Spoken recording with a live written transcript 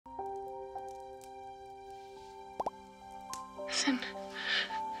Listen,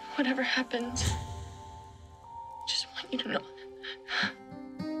 whatever happens, I just want you to know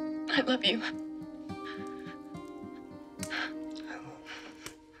I love you. I love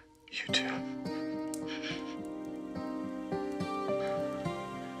you too.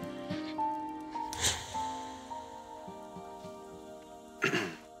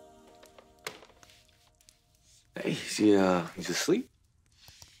 Hey, he's asleep?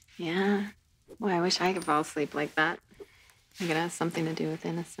 Yeah. Boy, I wish I could fall asleep like that. I think it has something to do with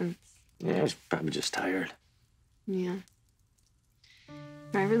innocence. Yeah, he's probably just tired. Yeah.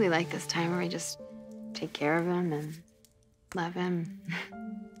 I really like this time where we just take care of him and love him.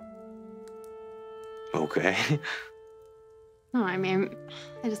 Okay. No, I mean,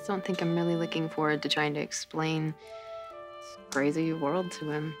 I just don't think I'm really looking forward to trying to explain this crazy world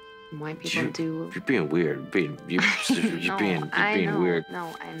to him and why people do. You're being weird. You're No, being weird.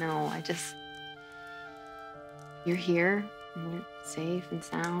 No, I know. You're here, and you're safe and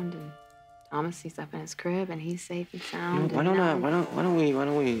sound, and Thomas, he's up in his crib, and he's safe and sound. Why don't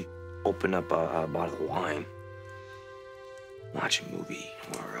we open up a bottle of wine, watch a movie,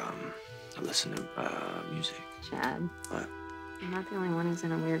 or listen to music? Chad. What? You're not the only one who's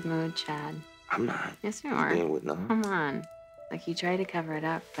in a weird mood, Chad. I'm not. Yes, you are. No. Come on. Like, you try to cover it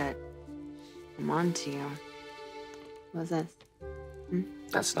up, but I'm on to you. What's this?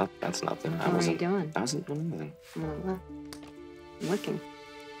 That's nothing. What are you doing? I wasn't doing anything. I'm gonna look. I'm looking.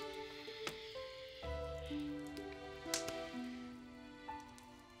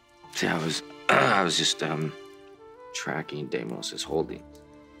 See, I was just tracking Deimos' holdings.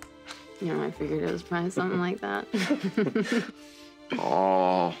 You know, I figured it was probably something like that.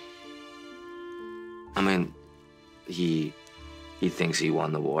 Oh. I mean, he thinks he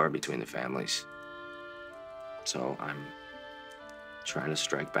won the war between the families. So I'm trying to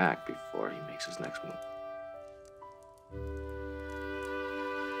strike back before he makes his next move.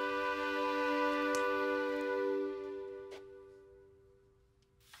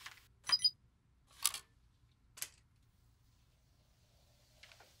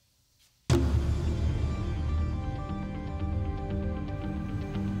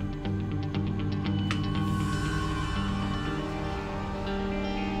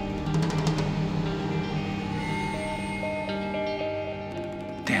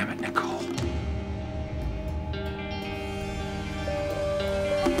 Damn it, Nicole.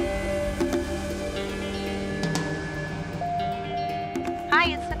 Hi,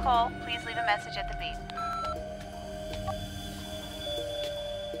 it's Nicole. Please leave a message at the beep.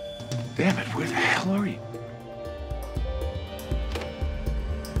 Damn it, where the hell are you?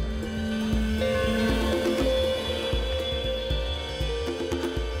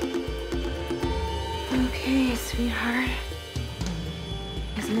 Okay, sweetheart.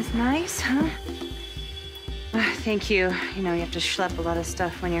 Isn't this nice, huh? Thank you. You know, you have to schlep a lot of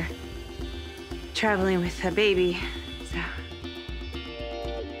stuff when you're traveling with a baby. So,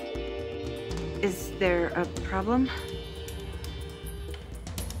 is there a problem?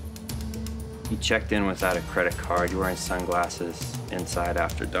 You checked in without a credit card. You're wearing sunglasses inside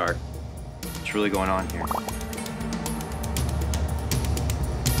after dark. What's really going on here?